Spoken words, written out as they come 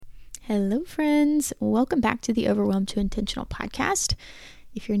Hello, friends. Welcome back to the Overwhelmed to Intentional podcast.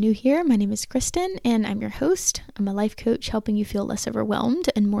 If you're new here, my name is Kristen and I'm your host. I'm a life coach helping you feel less overwhelmed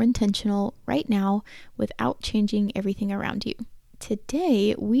and more intentional right now without changing everything around you.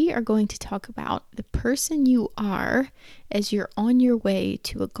 Today, we are going to talk about the person you are as you're on your way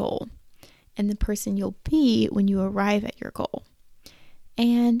to a goal and the person you'll be when you arrive at your goal.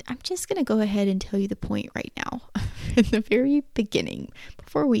 And I'm just going to go ahead and tell you the point right now, in the very beginning,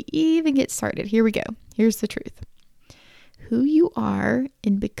 before we even get started. Here we go. Here's the truth. Who you are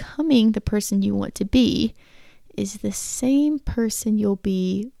in becoming the person you want to be is the same person you'll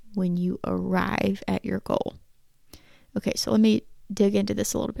be when you arrive at your goal. Okay, so let me dig into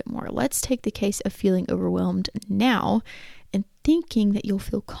this a little bit more. Let's take the case of feeling overwhelmed now and thinking that you'll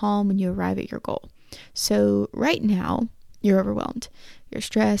feel calm when you arrive at your goal. So right now, you're overwhelmed. You're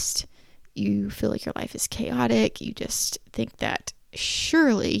stressed. You feel like your life is chaotic. You just think that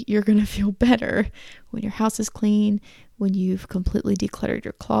surely you're going to feel better when your house is clean, when you've completely decluttered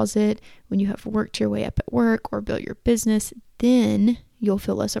your closet, when you have worked your way up at work or built your business, then you'll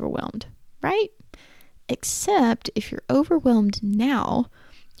feel less overwhelmed, right? Except if you're overwhelmed now,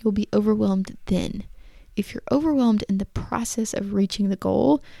 you'll be overwhelmed then. If you're overwhelmed in the process of reaching the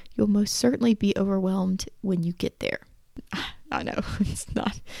goal, you'll most certainly be overwhelmed when you get there. I know it's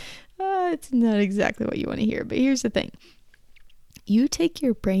not exactly what you want to hear, but here's the thing. You take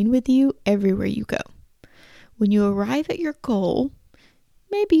your brain with you everywhere you go. When you arrive at your goal,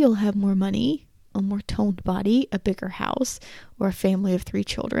 maybe you'll have more money, a more toned body, a bigger house, or a family of 3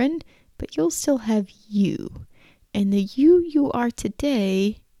 children, but you'll still have you. And the you are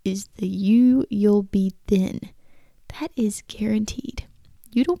today is the you'll be then. That is guaranteed.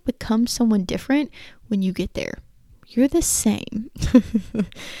 You don't become someone different when you get there. You're the same.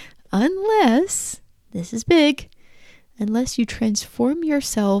 Unless, this is big, unless you transform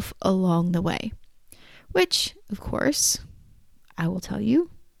yourself along the way. Which, of course, I will tell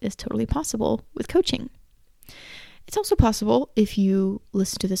you, is totally possible with coaching. It's also possible if you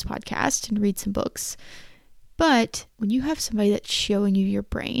listen to this podcast and read some books. But when you have somebody that's showing you your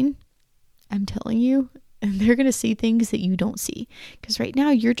brain, I'm telling you, and they're going to see things that you don't see. Because right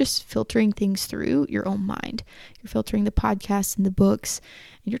now you're just filtering things through your own mind. You're filtering the podcasts and the books,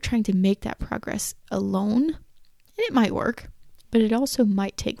 and you're trying to make that progress alone. And it might work, but it also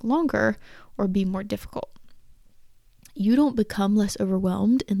might take longer or be more difficult. You don't become less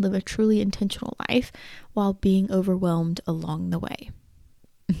overwhelmed and live a truly intentional life while being overwhelmed along the way.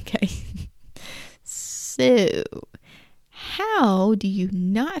 Okay. So, how do you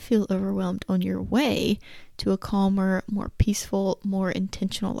not feel overwhelmed on your way to a calmer, more peaceful, more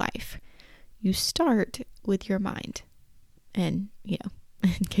intentional life? You start with your mind. And,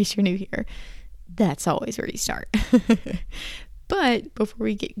 in case you're new here, that's always where you start. But before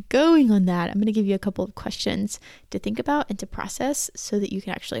we get going on that, I'm going to give you a couple of questions to think about and to process so that you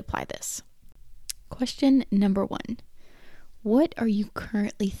can actually apply this. Question number 1. What are you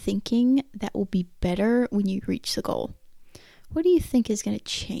currently thinking that will be better when you reach the goal? What do you think is going to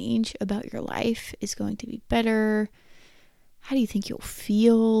change about your life, is going to be better? How do you think you'll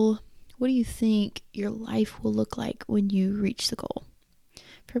feel? What do you think your life will look like when you reach the goal?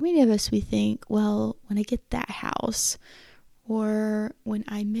 For many of us, we think, well, when I get that house, or when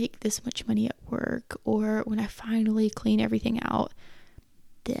I make this much money at work, or when I finally clean everything out,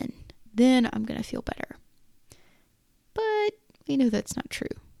 then I'm going to feel better. But we know that's not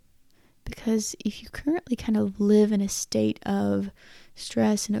true. Because if you currently kind of live in a state of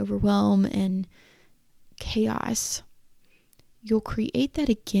stress and overwhelm and chaos, you'll create that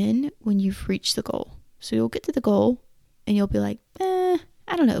again when you've reached the goal. So you'll get to the goal and you'll be like, I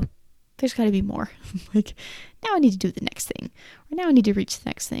don't know. There's got to be more. Like, now I need to do the next thing. Or now I need to reach the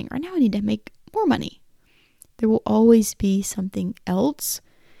next thing. Or now I need to make more money. There will always be something else.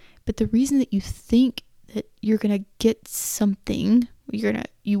 But the reason that you think that you're going to get something,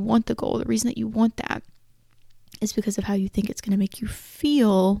 you want the goal, the reason that you want that is because of how you think it's going to make you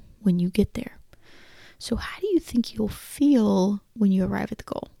feel when you get there. So how do you think you'll feel when you arrive at the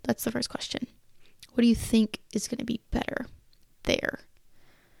goal? That's the first question. What do you think is going to be better there?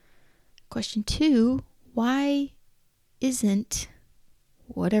 Question 2, why isn't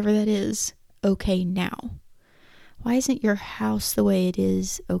whatever that is okay now? Why isn't your house the way it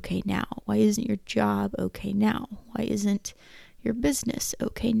is okay now? Why isn't your job okay now? Why isn't your business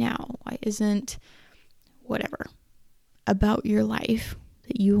okay now? Why isn't whatever about your life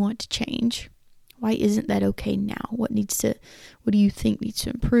that you want to change? Why isn't that okay now? What do you think needs to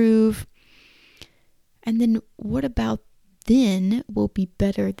improve? And then what about then will be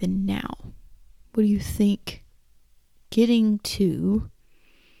better than now? What do you think getting to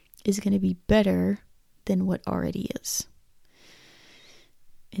is going to be better than what already is.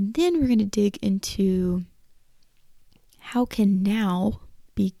 And then we're going to dig into how can now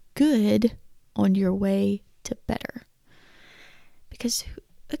be good on your way to better. Because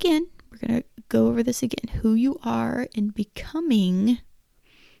again, we're going to go over this again. Who you are and becoming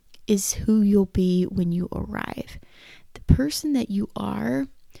is who you'll be when you arrive. The person that you are,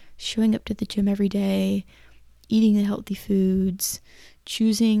 showing up to the gym every day, eating the healthy foods,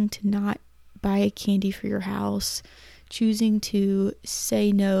 choosing to not buy a candy for your house, choosing to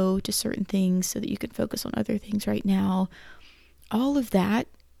say no to certain things so that you can focus on other things right now. All of that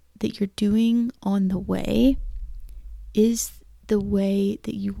you're doing on the way is the way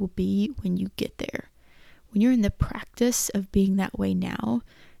that you will be when you get there. When you're in the practice of being that way now,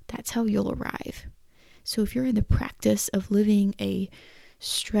 that's how you'll arrive. So if you're in the practice of living a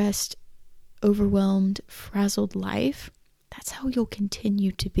stressed, overwhelmed, frazzled life, that's how you'll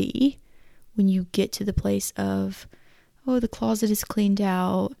continue to be when you get to the place of, oh, the closet is cleaned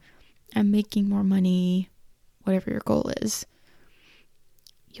out, I'm making more money, whatever your goal is.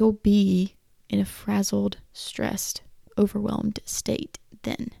 You'll be in a frazzled, stressed, overwhelmed state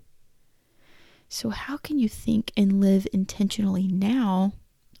then. So how can you think and live intentionally now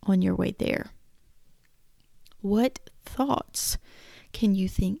on your way there? What thoughts can you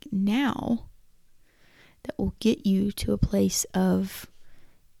think now that will get you to a place of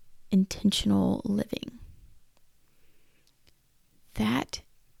intentional living? That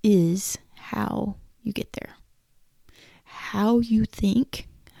is how you get there. How you think,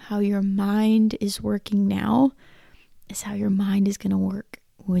 how your mind is working now is how your mind is going to work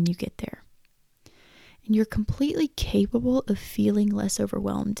when you get there. And you're completely capable of feeling less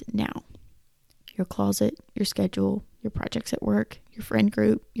overwhelmed now. Your closet, your schedule, your projects at work, your friend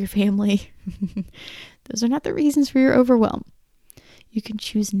group, your family. Those are not the reasons for your overwhelm. You can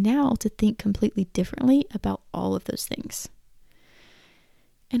choose now to think completely differently about all of those things.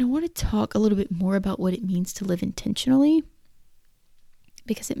 And I want to talk a little bit more about what it means to live intentionally,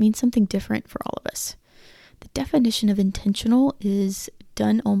 because it means something different for all of us. The definition of intentional is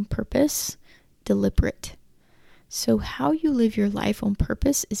done on purpose, deliberate. So how you live your life on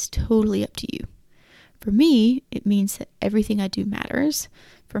purpose is totally up to you. For me, it means that everything I do matters,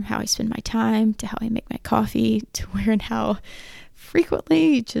 from how I spend my time, to how I make my coffee, to where and how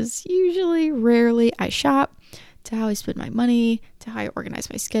frequently, just usually, rarely, I shop, to how I spend my money, to how I organize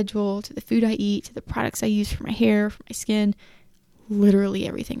my schedule, to the food I eat, to the products I use for my hair, for my skin, literally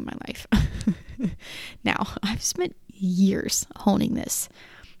everything in my life. Now, I've spent years honing this.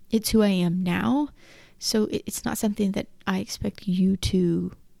 It's who I am now, so it's not something that I expect you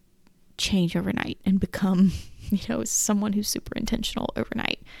to change overnight and become, someone who's super intentional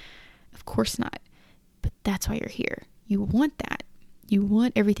overnight. Of course not. But that's why you're here. You want that. You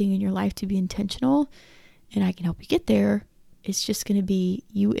want everything in your life to be intentional, and I can help you get there. It's just going to be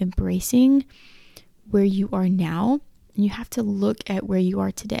you embracing where you are now, and you have to look at where you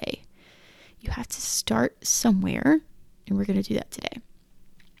are today. You have to start somewhere, and we're going to do that today.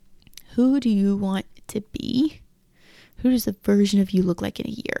 Who do you want to be? Who does the version of you look like in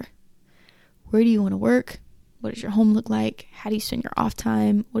a year? Where do you want to work? What does your home look like? How do you spend your off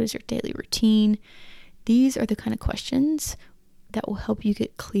time? What is your daily routine? These are the kind of questions that will help you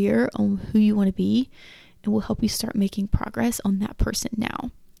get clear on who you want to be and will help you start making progress on that person now.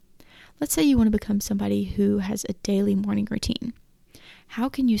 Let's say you want to become somebody who has a daily morning routine. How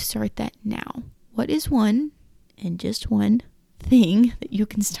can you start that now? What is one, and just one, thing that you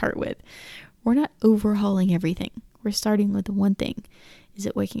can start with? We're not overhauling everything. We're starting with the one thing. Is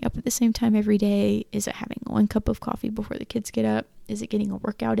it waking up at the same time every day? Is it having 1 cup of coffee before the kids get up? Is it getting a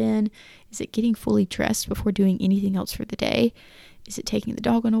workout in? Is it getting fully dressed before doing anything else for the day? Is it taking the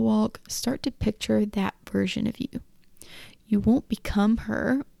dog on a walk? Start to picture that version of you. You won't become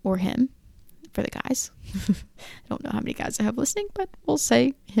her or him, for the guys. I don't know how many guys I have listening, but we'll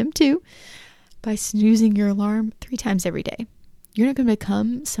say him too, by snoozing your alarm 3 times every day. You're not going to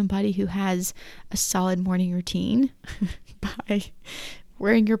become somebody who has a solid morning routine by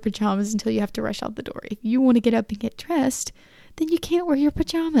wearing your pajamas until you have to rush out the door. If you want to get up and get dressed, then you can't wear your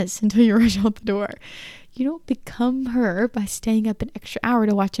pajamas until you rush out the door. You don't become her by staying up an extra hour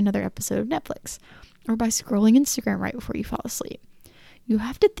to watch another episode of Netflix, or by scrolling Instagram right before you fall asleep. You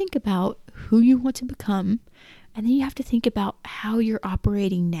have to think about who you want to become, and then you have to think about how you're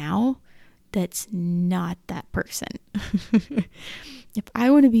operating now that's not that person. If I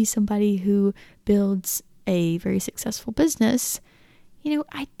want to be somebody who builds a very successful business,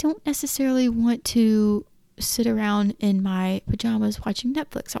 I don't necessarily want to sit around in my pajamas watching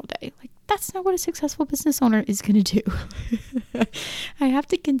Netflix all day. Like, That's not what a successful business owner is going to do. I have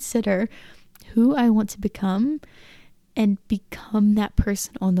to consider who I want to become and become that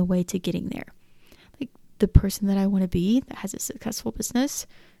person on the way to getting there. Like the person that I want to be that has a successful business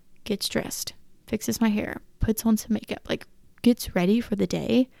gets dressed, fixes my hair, puts on some makeup, like gets ready for the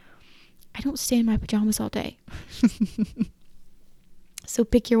day. I don't stay in my pajamas all day. So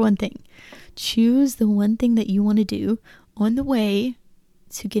pick your one thing. Choose the one thing that you want to do on the way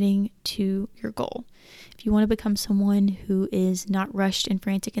to getting to your goal. If you want to become someone who is not rushed and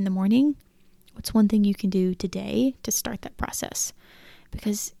frantic in the morning, what's one thing you can do today to start that process?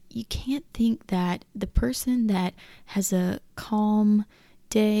 Because you can't think that the person that has a calm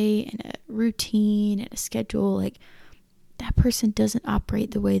day and a routine and a schedule, like that person doesn't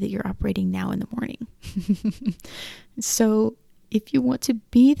operate the way that you're operating now in the morning. So if you want to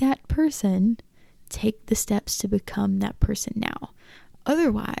be that person, take the steps to become that person now.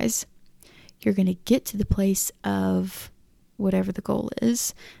 Otherwise, you're going to get to the place of whatever the goal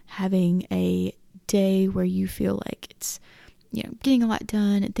is, having a day where you feel like it's, getting a lot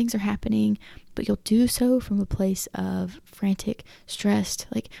done and things are happening, but you'll do so from a place of frantic, stressed,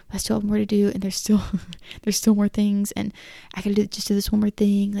 like I still have more to do and there's still more things and I gotta just do this one more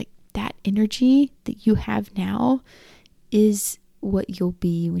thing. Like that energy that you have now is what you'll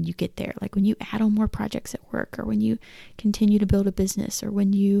be when you get there. Like when you add on more projects at work, or when you continue to build a business, or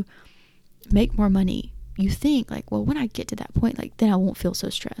when you make more money, you think like, well, when I get to that point, like then I won't feel so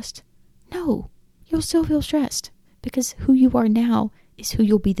stressed. No, you'll still feel stressed because who you are now is who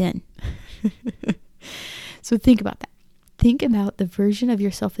you'll be then. So think about that. Think about the version of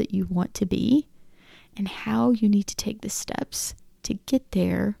yourself that you want to be and how you need to take the steps to get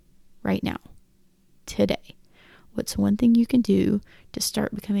there right now, today. What's one thing you can do to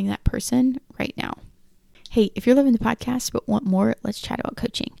start becoming that person right now? Hey, if you're loving the podcast but want more, let's chat about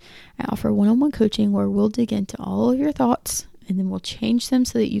coaching. I offer one-on-one coaching where we'll dig into all of your thoughts and then we'll change them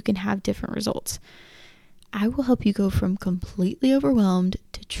so that you can have different results. I will help you go from completely overwhelmed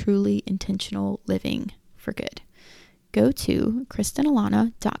to truly intentional living for good. Go to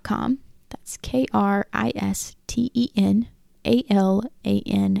KristenAlana.com. That's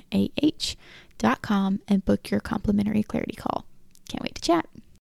KristenAllanah.com and book your complimentary clarity call. Can't wait to chat.